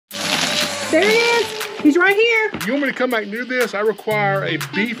There he is. He's right here. You want me to come back near this? I require a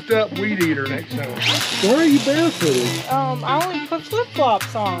beefed up weed eater next time. Why are you barefooted? I only put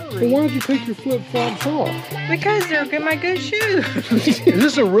flip-flops on. Well, why did you take your flip-flops off? Because they're my good shoes. This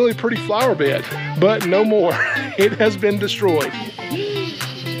is a really pretty flower bed, but no more. It has been destroyed.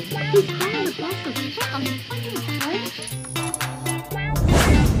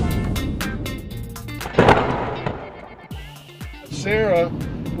 Sarah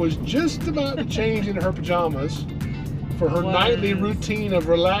was just about to change into her pajamas for her nightly routine of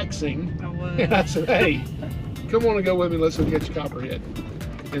relaxing. And I said, hey, come on and go with me, let's go get your Copperhead.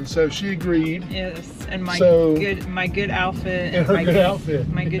 And so she agreed. Yes, and my good outfit. And her good outfit.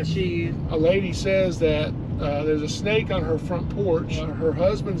 My good shoes. A lady says that there's a snake on her front porch. Her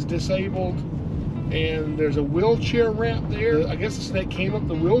husband's disabled and there's a wheelchair ramp there. I guess the snake came up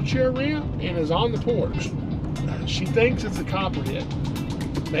the wheelchair ramp and is on the porch. She thinks it's a Copperhead.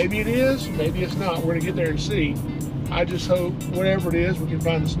 Maybe it is, maybe it's not. We're gonna get there and see. I just hope, whatever it is, we can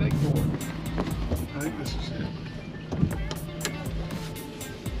find the snake for it. I think this is it.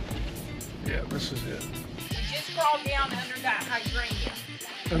 Yeah, this is it. She just crawled down under that hydrangea.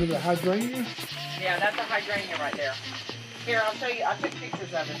 Under the hydrangea? Yeah, that's a hydrangea right there. Here, I'll show you. I took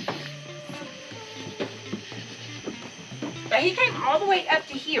pictures of it. But he came all the way up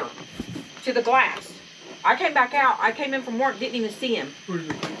to here, to the glass. I came back out. I came in from work, didn't even see him. Where's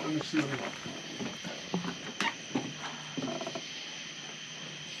it? Let me see.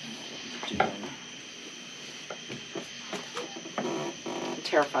 I'm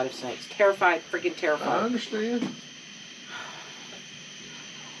terrified of snakes. Terrified, freaking terrified. I understand.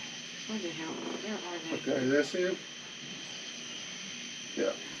 Where the hell? Where are they? Okay, that's it.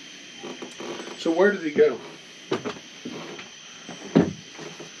 Yeah. So where did he go?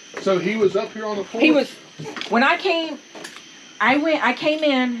 So he was up here on the porch? He was, when I came, I came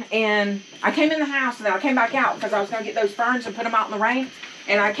in the house and then I came back out because I was going to get those ferns and put them out in the rain.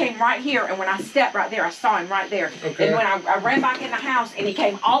 And I came right here, and when I stepped right there, I saw him right there. Okay. And when I ran back in the house, and he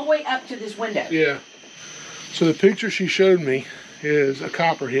came all the way up to this window. Yeah. So the picture she showed me is a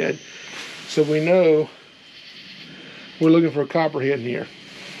Copperhead. So we know we're looking for a Copperhead in here.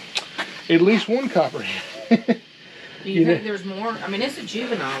 At least one Copperhead. Do you think there's more? I mean, it's a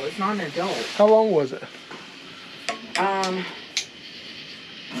juvenile. It's not an adult. How long was it?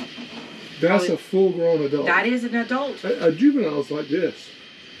 That's a full-grown adult. That is an adult. A juvenile's like this.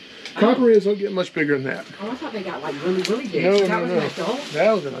 Copperheads don't get much bigger than that. Oh, I thought they got like really, really big. No, so that was an adult?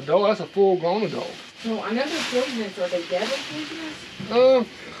 That was an adult. That's a full-grown adult. So I know they're poisonous. Are they deadly poisonous?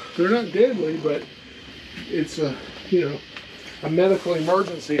 They're not deadly, but it's a, you know, a medical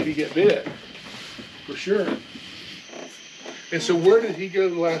emergency if you get bit, for sure. And so where did he go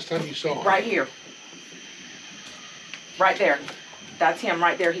the last time you saw him? Right here. Right there. That's him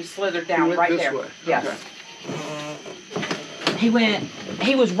right there. He slithered down right there. Way. Yes. Okay.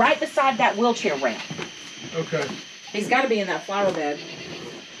 He was right beside that wheelchair ramp. Okay. He's got to be in that flower bed.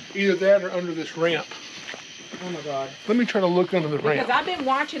 Either that or under this ramp. Oh my God. Let me try to look under the ramp. Because I've been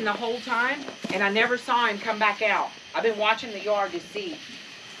watching the whole time and I never saw him come back out. I've been watching the yard to see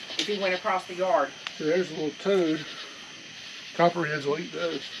if he went across the yard. So there's a little toad. Copperheads will eat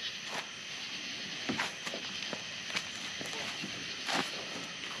those.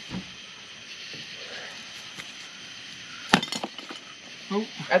 Oh.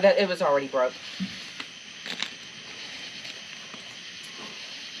 It was already broke.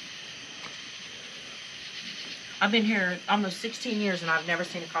 I've been here almost 16 years and I've never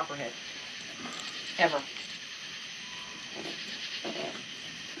seen a Copperhead. Ever.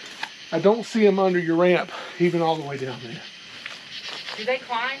 I don't see them under your ramp, even all the way down there. Do they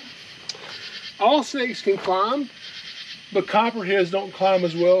climb? All snakes can climb, but Copperheads don't climb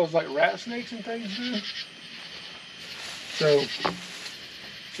as well as like rat snakes and things do. So,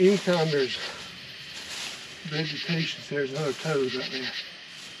 anytime there's vegetation, there's another toad right there.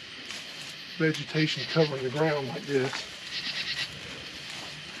 Vegetation covering the ground like this.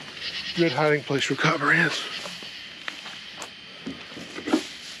 Good hiding place for Copperheads.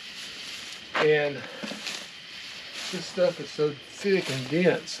 And this stuff is so thick and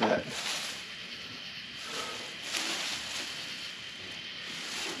dense that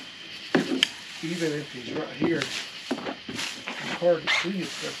even if he's right here, it's hard to see.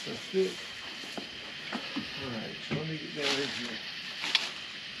 It's got so thick. Alright, so let me get down in here.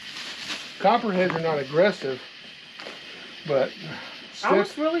 Copperheads are not aggressive, but I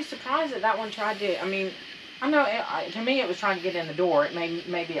was really surprised that one tried to, I mean, I know, to me it was trying to get in the door.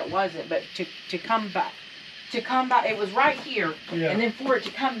 Maybe it wasn't, but to come back, it was right here, and then for it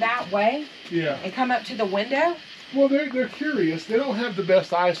to come that way, and come up to the window. Well, they're curious. They don't have the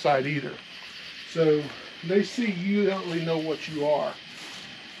best eyesight either. So they see you don't really know what you are.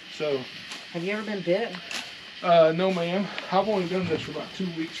 So. Have you ever been bit? No, ma'am. I've only done this for about 2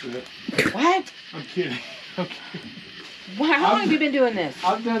 weeks for it. What? I'm kidding. I'm kidding. Wow, how long have you been doing this?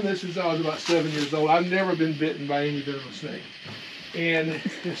 I've done this since I was about 7 years old. I've never been bitten by any venomous snake. And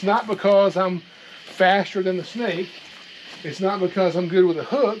it's not because I'm faster than the snake. It's not because I'm good with a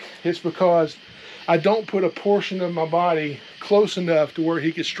hook. It's because I don't put a portion of my body close enough to where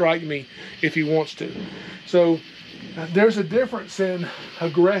he could strike me if he wants to. So there's a difference in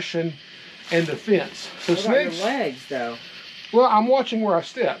aggression and defense. So what about your legs, though? Well, I'm watching where I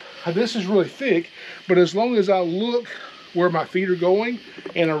step. This is really thick, but as long as I look where my feet are going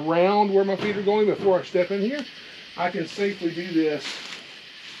and around where my feet are going before I step in here, I can safely do this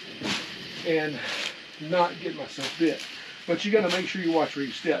and not get myself bit. But you got to make sure you watch where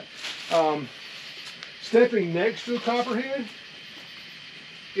you step. Stepping next to a copperhead,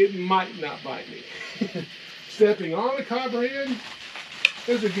 it might not bite me. Stepping on a copperhead,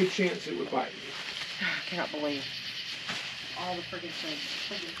 there's a good chance it would bite me. I cannot believe all the friggin' things.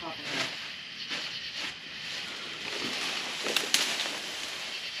 Friggin' copperhead.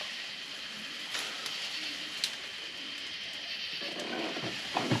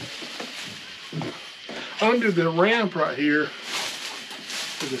 Under the ramp right here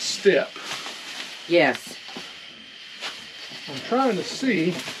is a step. Yes. I'm trying to see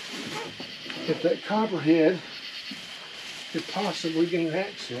if that copperhead could possibly gain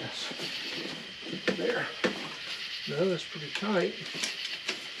access. There. No, that's pretty tight.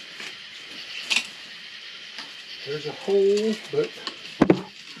 There's a hole, but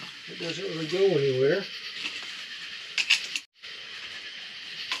it doesn't really go anywhere.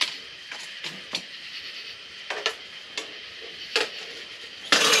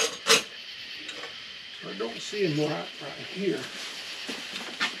 So I don't see him right here.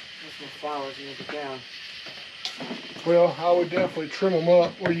 That's my flowers need to go. Well, I would definitely trim them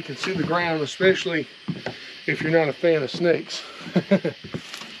up where you can see the ground, especially if you're not a fan of snakes.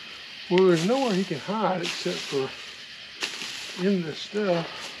 Well, there's nowhere he can hide except for in this stuff.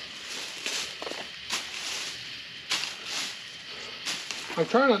 I'm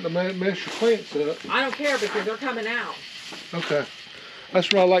trying not to mess your plants up. I don't care because they're coming out. Okay. That's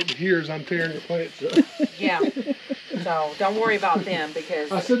what I like to hear is I'm tearing your plants up. Yeah. So don't worry about them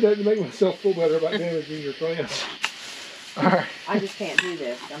because I said that to make myself feel better about damaging your plants. All right. I just can't do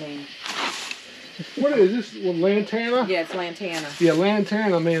this. I mean, what is this? Well, lantana? yeah, it's lantana. Yeah,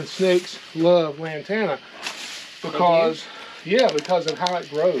 lantana, man, snakes love lantana because, yeah, because of how it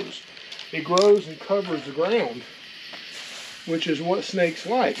grows. It grows and covers the ground, which is what snakes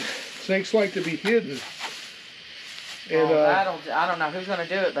like. Snakes like to be hidden. And, I don't know who's going to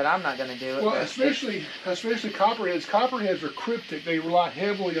do it, but I'm not going to do it. Well, especially copperheads. Copperheads are cryptic. They rely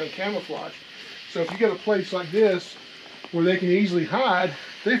heavily on camouflage. So if you get a place like this where they can easily hide,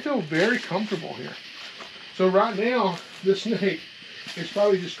 they feel very comfortable here. So right now, this snake is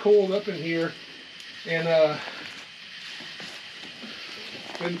probably just coiled up in here and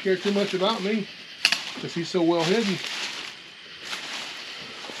doesn't care too much about me because he's so well hidden.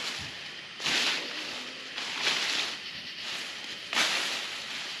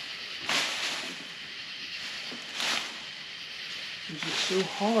 It's just so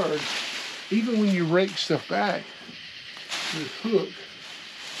hard, even when you rake stuff back. This hook.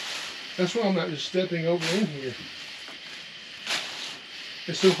 That's why I'm not just stepping over in here.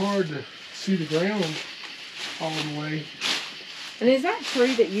 It's so hard to see the ground all the way. And is that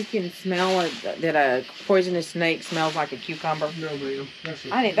true that you can smell it, that a poisonous snake smells like a cucumber? No, ma'am.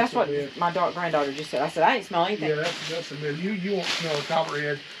 That's what my granddaughter just said. I said, I ain't smell anything. Yeah, that's a myth. You won't smell a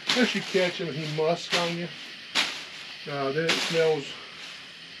copperhead unless you catch him and he musks on you. Then it smells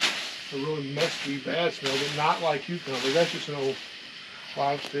a really musky, bad smell, but not like cucumber. That's just an old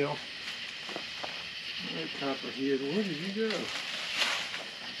wives' tale. That copperhead, where did you go?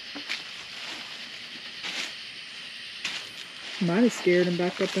 Might have scared him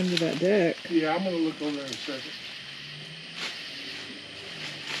back up under that deck. Yeah, I'm going to look on there in a second.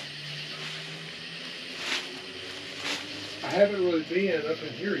 I haven't really been up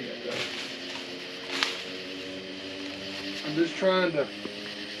in here yet, though. I'm just trying to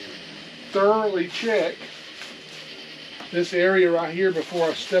thoroughly check this area right here before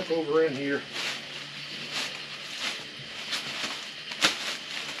I step over in here.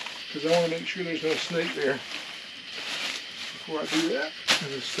 Because I want to make sure there's no snake there before I do that.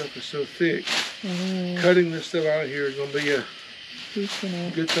 And this stuff is so thick. Cutting this stuff out of here is going to be a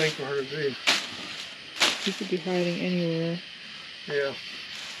good thing for her to do. He could be hiding anywhere. Yeah.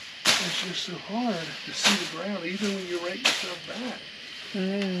 It's just so hard to see the ground even when you rake yourself back.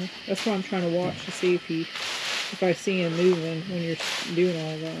 That's why I'm trying to watch to see if I see him moving when you're doing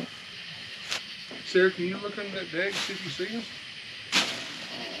all that. Sarah, can you look under that deck, see if you see him?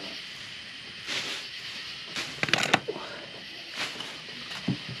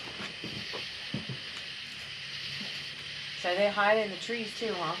 So they hide in the trees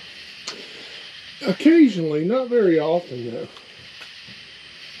too, huh? Occasionally, not very often though.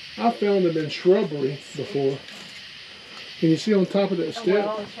 I found them in shrubbery before. Can you see on top of that step?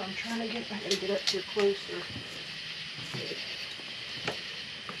 Well, that's what I'm trying to get. I gotta get up here closer.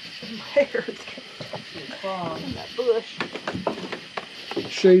 My hair is getting in that bush.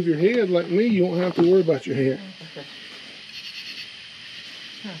 Shave your head like me, you won't have to worry about your hair.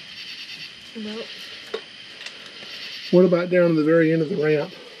 Nope. What about down to the very end of the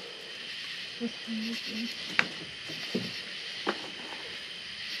ramp?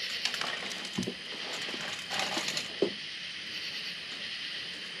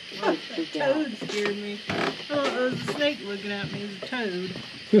 Toad scared me. I thought it was a snake looking at me. It was a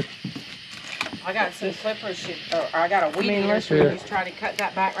toad. I got some clippers. I got a weed eater. So he's trying to cut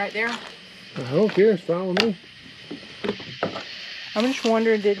that back right there. I don't care, it's fine with me. I'm just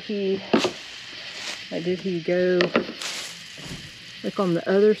wondering, did he go like on the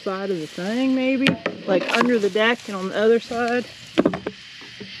other side of the thing, maybe? Like under the deck and on the other side?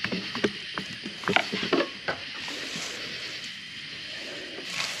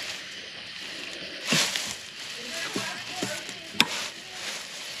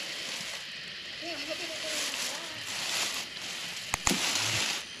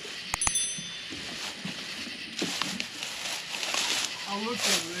 I'll look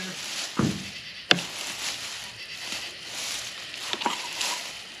over there.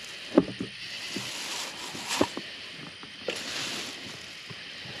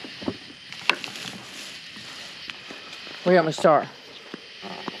 Where you want me to start?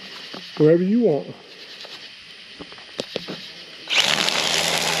 Wherever you want.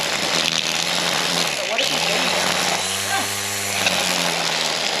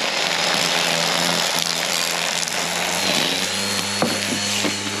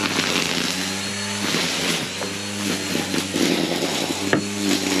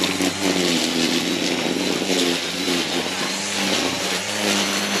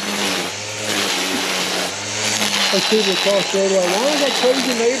 Those people across the road are like, why is that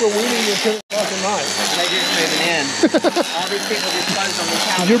crazy neighbor weeding at 10 o'clock at night? They just moving in. All these people just closed on this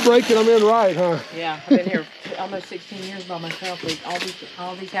house. You're breaking them in right, huh? Yeah, I've been here almost 16 years by myself.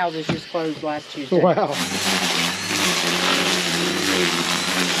 All these houses just closed last Tuesday. Wow.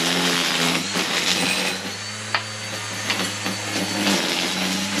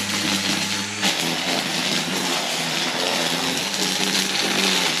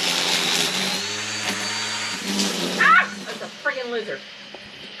 Lizard.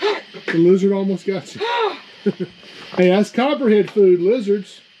 The lizard almost got you. Hey, that's copperhead food,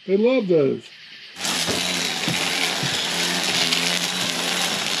 lizards. They love those.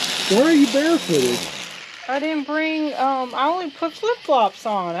 Why are you barefooted? I didn't bring, I only put flip-flops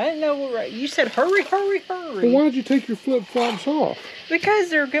on. I didn't know what, you said hurry, hurry, hurry. Well, why did you take your flip-flops off? Because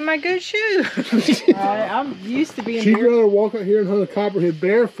they're my good shoes. I'm used to being She'd rather walk out here and hunt a copperhead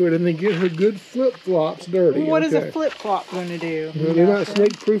barefoot and then get her good flip-flops dirty. What is a flip-flop going to do? No, they're not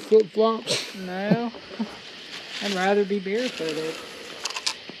snake-proof flip-flops? No. I'd rather be barefooted.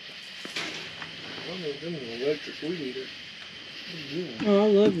 I'm going to do an electric weed eater. Oh, I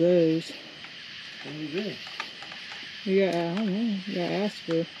love those. What are you doing? You got, I don't know, you got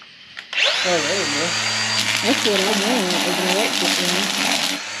Asper. Oh, there you go. That's what I want, is an electric one.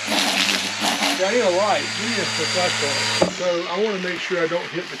 Yeah, I need a light. Give me a flashlight. So I want to make sure I don't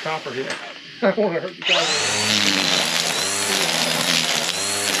hit the copperhead. I don't want to hurt the copperhead.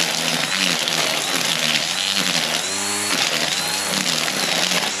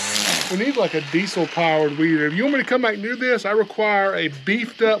 We need like a diesel powered weed eater. If you want me to come back and do this, I require a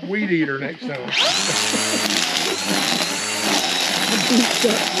beefed up weed eater next time. I'm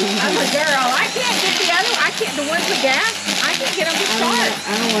a girl. I can't get the ones with gas. I can't get them to start.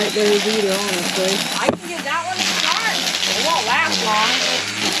 I don't like those either, honestly. I can get that one to start. It won't last long.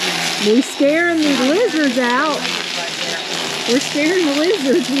 We're scaring the lizards out. We're scaring the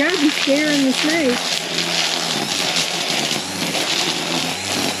lizards. We gotta be scaring the snakes.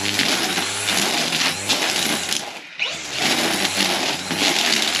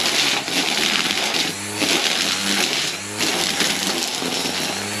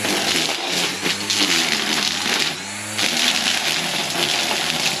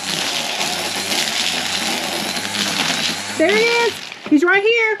 There he is. He's right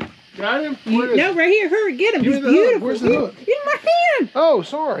here. Got him? Where is No, he? right here. Hurry, get him. Give He's me the hook. beautiful. Where's the hook? In my hand. Oh,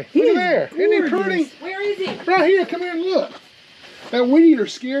 sorry. He Look is at there. Isn't he gorgeous. pretty? Where is he? Right here. Come here and look. That weed eater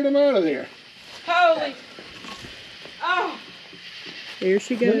scared him out of there. Holy. Oh. There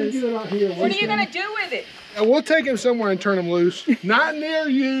she Let me goes. get it out here. What are you going to do with it? We'll take him somewhere and turn him loose. Not near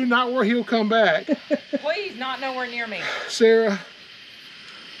you, not where he'll come back. Please, not nowhere near me. Sarah,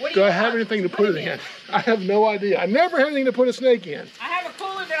 What do I you have want? anything to What put is it in? I have no idea. I never have anything to put a snake in. I have a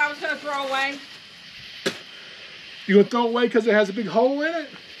cooler that I was going to throw away. You gonna throw it away because it has a big hole in it?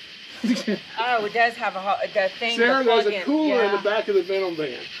 Oh, it does have a thing. Sarah, to plug there's a in. cooler in Yeah. the back of the Venom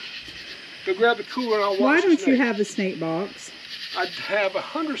van. Go grab the cooler and I'll watch Why the don't you snake. have a snake box? I have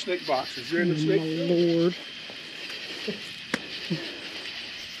 100 snake boxes. They're in the Oh, snake. my Lord.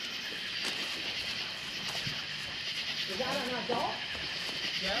 Is that an adult?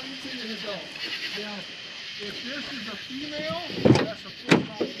 Yeah, let me see an adult. Now, if this is a female, that's a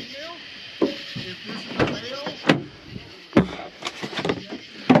full-grown female. If this is a male,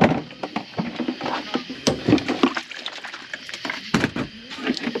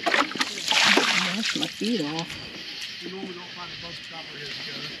 Wash my feet off. we normally don't find a bunch of copperheads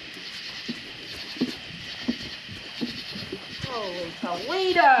together. Holy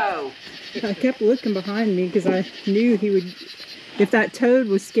Toledo! I kept looking behind me because I knew he would, if that toad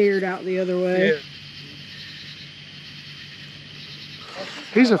was scared out the other way. Yeah.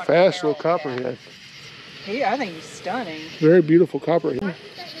 He's a fast little copperhead. I think he's stunning. Very beautiful copperhead. Why do you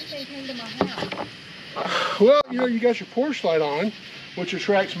think this thing came to my house? Well, you know, you got your porch light on, which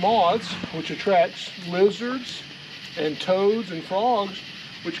attracts moths, which attracts lizards and toads and frogs,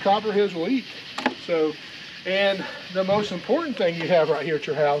 which copperheads will eat. So, and the most important thing you have right here at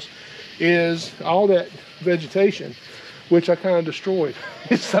your house is all that vegetation, which I kind of destroyed.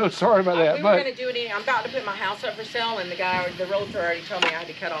 So sorry about that. We were going to do it anyway. I'm about to put my house up for sale, and the realtor already told me I had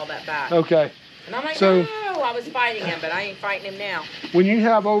to cut all that back. Okay. And I'm like, So- no, I was fighting him, but I ain't fighting him now. When you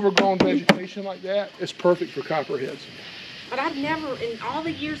have overgrown vegetation like that, it's perfect for copperheads. But I've never, in all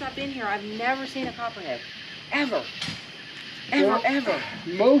the years I've been here, I've never seen a copperhead. Ever. Ever, Well, ever.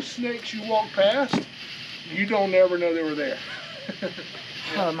 Most snakes you walk past, you don't ever know they were there.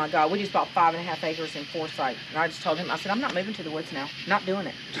 Oh my God, we just bought 5.5 acres in Forsyth. And I just told him, I said, I'm not moving to the woods now. Not doing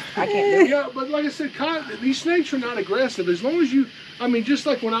it. I can't do it. Yeah, but like I said, these snakes are not aggressive. As long as you, I mean, just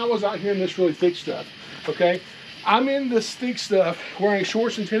like when I was out here in this really thick stuff, okay? I'm in this thick stuff, wearing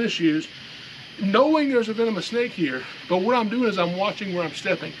shorts and tennis shoes, knowing there's a venomous snake here, but what I'm doing is I'm watching where I'm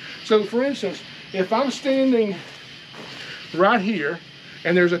stepping. So for instance, if I'm standing right here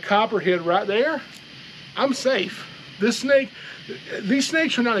and there's a copperhead right there, I'm safe. These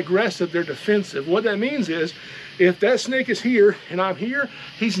snakes are not aggressive, they're defensive. What that means is, if that snake is here and I'm here,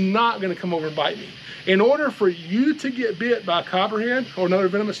 he's not gonna come over and bite me. In order for you to get bit by a copperhead or another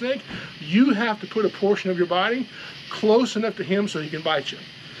venomous snake, you have to put a portion of your body close enough to him so he can bite you.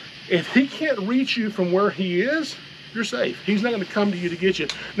 If he can't reach you from where he is, you're safe. He's not gonna come to you to get you.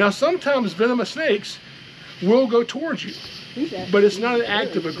 Now, sometimes venomous snakes will go towards you, but it's not an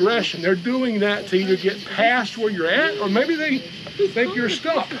act of aggression. They're doing that to either get past where you're at, or maybe they think you're a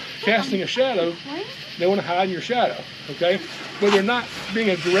stump casting a shadow. They want to hide in your shadow, okay? But they're not being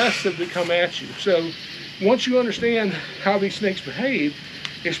aggressive to come at you. So once you understand how these snakes behave,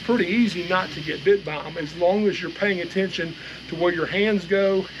 it's pretty easy not to get bit by them, as long as you're paying attention to where your hands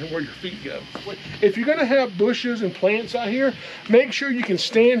go and where your feet go. If you're gonna have bushes and plants out here, make sure you can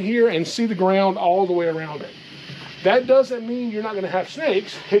stand here and see the ground all the way around it. That doesn't mean you're not gonna have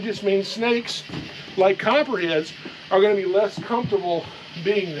snakes. It just means snakes, like copperheads, are gonna be less comfortable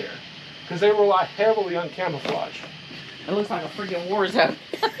being there, because they rely heavily on camouflage. It looks like a freaking war zone.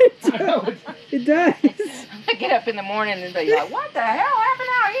 I know. It does. I get up in the morning and be like, what the hell happened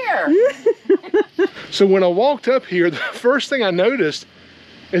out here? So when I walked up here, the first thing I noticed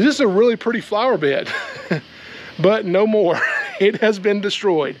is this is a really pretty flower bed, but no more. It has been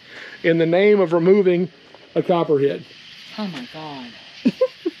destroyed in the name of removing a copperhead. Oh my God.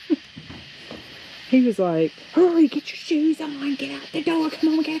 He was like, hurry, get your shoes on, get out the door, come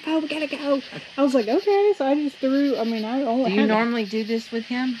on, we gotta go. I was like, okay, so I just threw, I mean, I only Do you had normally do this with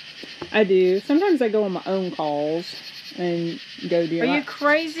him? I do. Sometimes I go on my own calls and go do Are you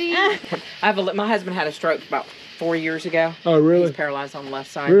crazy? My husband had a stroke about 4 years ago. Oh, really? He's paralyzed on the left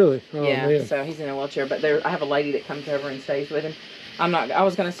side. Really? Oh, yeah, man. so he's in a wheelchair. But I have a lady that comes over and stays with him. I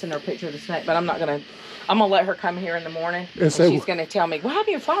was going to send her a picture of the snake, but I'm going to let her come here in the morning. And she's going to tell me, what happened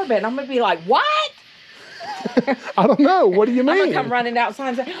to your flower bed? And I'm going to be like, what? I don't know. What do you mean? I'm going to come running outside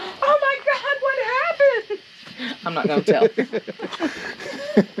and say, oh my God, what happened? I'm not going to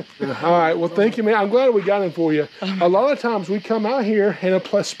tell. All right, well, thank you, man. I'm glad we got him for you. A lot of times we come out here, and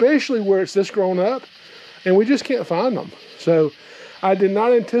especially where it's this grown up, and we just can't find them. So I did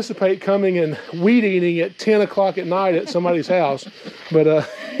not anticipate coming and weed eating at 10 o'clock at night at somebody's house, but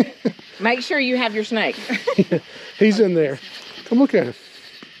Make sure you have your snake. he's in there. Come look at him.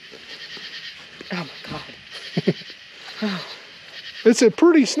 Oh my God. It's a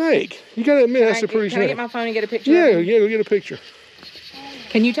pretty snake. You gotta admit, that's a pretty snake. Can I get snake. my phone and get a picture Yeah, of it? yeah, go get a picture.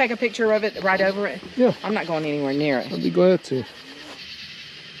 Can you take a picture of it right over it? Yeah. I'm not going anywhere near it. I'd be glad to.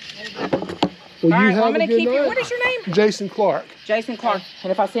 Well, All you right, have I'm going a to good keep you. night. What is your name? Jason Clark. Jason Clark.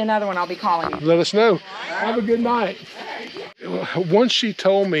 And if I see another one, I'll be calling you. Let us know. Have a good night. Once she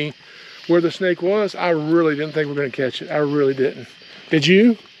told me where the snake was, I really didn't think we were going to catch it. I really didn't. Did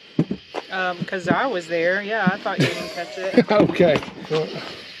you? Because I was there. Yeah, I thought you didn't catch it. Okay.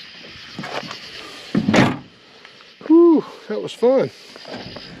 Whew, that was fun.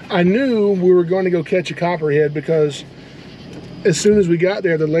 I knew we were going to go catch a copperhead because as soon as we got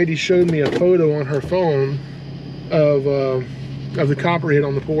there, the lady showed me a photo on her phone of the copperhead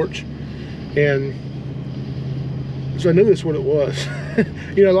on the porch, and so I knew that's what it was.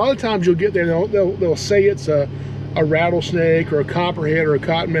 You know, a lot of times you'll get there, and they'll say it's a rattlesnake or a copperhead or a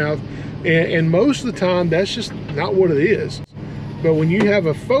cottonmouth, and most of the time that's just not what it is. But when you have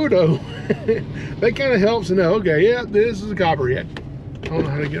a photo, that kind of helps to know, okay, yeah, this is a copperhead. I don't know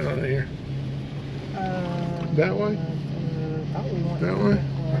how to get out of here. That way? That way?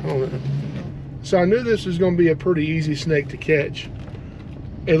 I don't know. So I knew this was going to be a pretty easy snake to catch.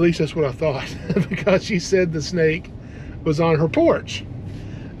 At least that's what I thought, because she said the snake was on her porch.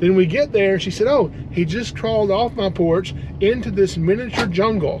 Then we get there, and she said, oh, he just crawled off my porch into this miniature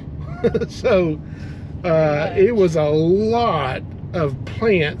jungle. So it was a lot of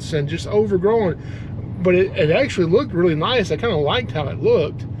plants and just overgrown, but it actually looked really nice. I kind of liked how it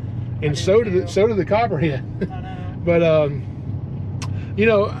looked, and so did the copperhead. But you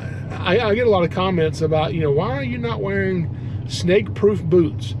know, I get a lot of comments about, you know, why are you not wearing snake-proof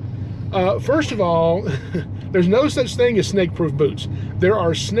boots? First of all, there's no such thing as snake-proof boots. There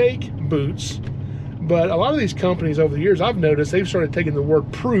are snake boots, but a lot of these companies over the years, I've noticed they've started taking the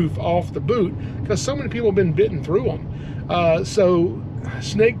word proof off the boot because so many people have been bitten through them. So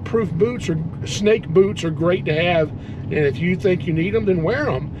snake-proof boots or snake boots are great to have, and if you think you need them, then wear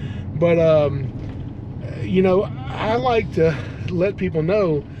them. But you know, I like to let people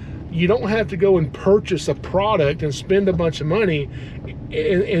know you don't have to go and purchase a product and spend a bunch of money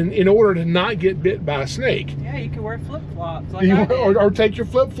in order to not get bit by a snake. Yeah, you can wear flip-flops like or take your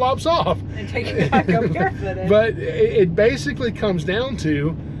flip-flops off and take it back up barefooted. But it basically comes down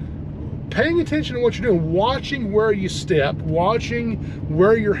to paying attention to what you're doing, watching where you step, watching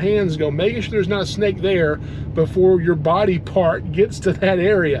where your hands go, making sure there's not a snake there before your body part gets to that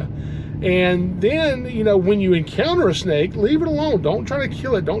area. And then, you know, when you encounter a snake, leave it alone. Don't try to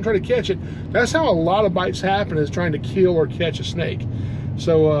kill it. Don't try to catch it. That's how a lot of bites happen, is trying to kill or catch a snake.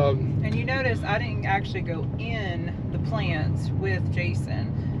 So, and you notice I didn't actually go in the plants with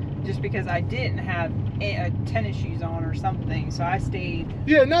Jason just because I didn't have tennis shoes on or something. So I stayed.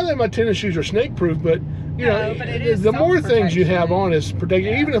 Yeah, not that my tennis shoes are snake proof, but you know, but it is the more things you have on is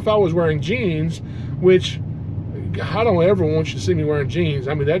protected. Yeah. Even if I was wearing jeans, which I don't ever want you to see me wearing jeans.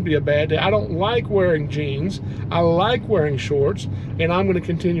 I mean, that'd be a bad day. I don't like wearing jeans. I like wearing shorts, and I'm going to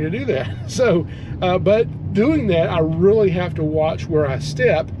continue to do that. So, but doing that, I really have to watch where I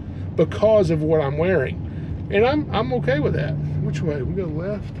step because of what I'm wearing. And I'm okay with that. Which way? We go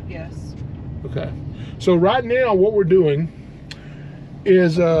left? Yes. Okay. So right now, what we're doing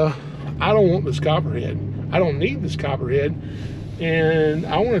is I don't want this copperhead. I don't need this copperhead. And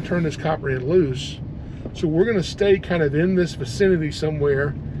I want to turn this copperhead loose. So we're going to stay kind of in this vicinity somewhere,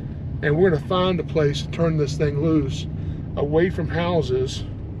 and we're going to find a place to turn this thing loose away from houses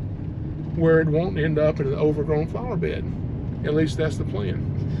where it won't end up in an overgrown flower bed. At least that's the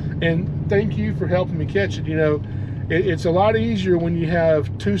plan. And thank you for helping me catch it. You know, it's a lot easier when you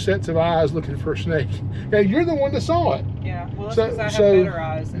have two sets of eyes looking for a snake. Now, you're the one that saw it. Yeah, well, that's because I have better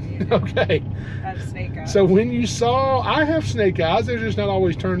eyes than you do. Okay. I have snake eyes. So when you saw, I have snake eyes, they're just not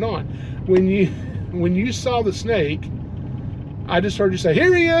always turned on. When you saw the snake, I just heard you say,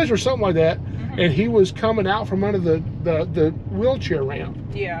 "Here he is," or something like that, and he was coming out from under the wheelchair ramp.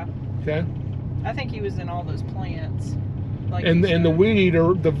 Yeah. Okay. I think he was in all those plants. Like and the weed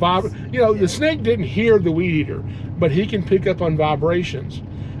eater, the snake didn't hear the weed eater, but he can pick up on vibrations,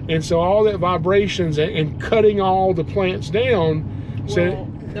 and so all that vibrations and cutting all the plants down. Well,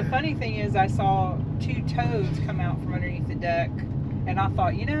 the funny thing is, I saw two toads come out from underneath the deck. And I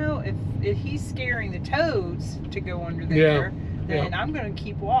thought, you know, if he's scaring the toads to go under there, then I'm going to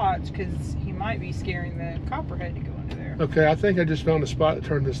keep watch because he might be scaring the copperhead to go into there. Okay, I think I just found a spot to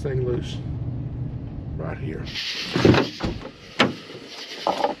turn this thing loose. Right here.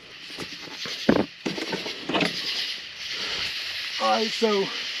 Alright, so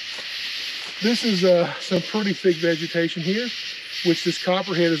this is some pretty thick vegetation here, which this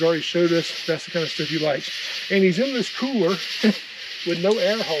copperhead has already showed us that's the kind of stuff he likes. And he's in this cooler with no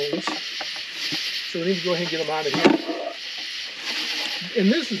air holes, so we need to go ahead and get him out of here.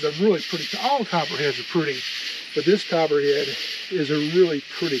 And this is a really pretty, all copperheads are pretty, but this copperhead is a really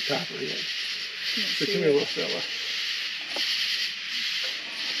pretty copperhead. So come here, little fella.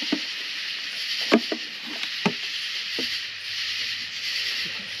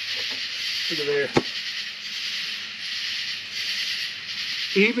 Look at there.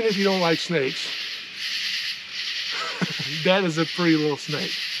 Even if you don't like snakes, that is a pretty little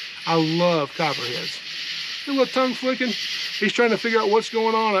snake. I love copperheads. Look at that tongue flicking. He's trying to figure out what's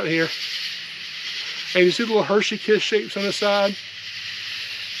going on out here. And you see the little Hershey Kiss shapes on the side?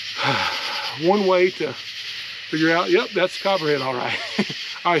 One way to figure out, yep, that's copperhead, all right.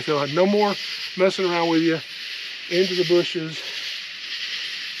 All right, fella, no more messing around with you. Into the bushes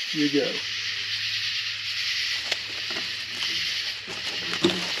you go.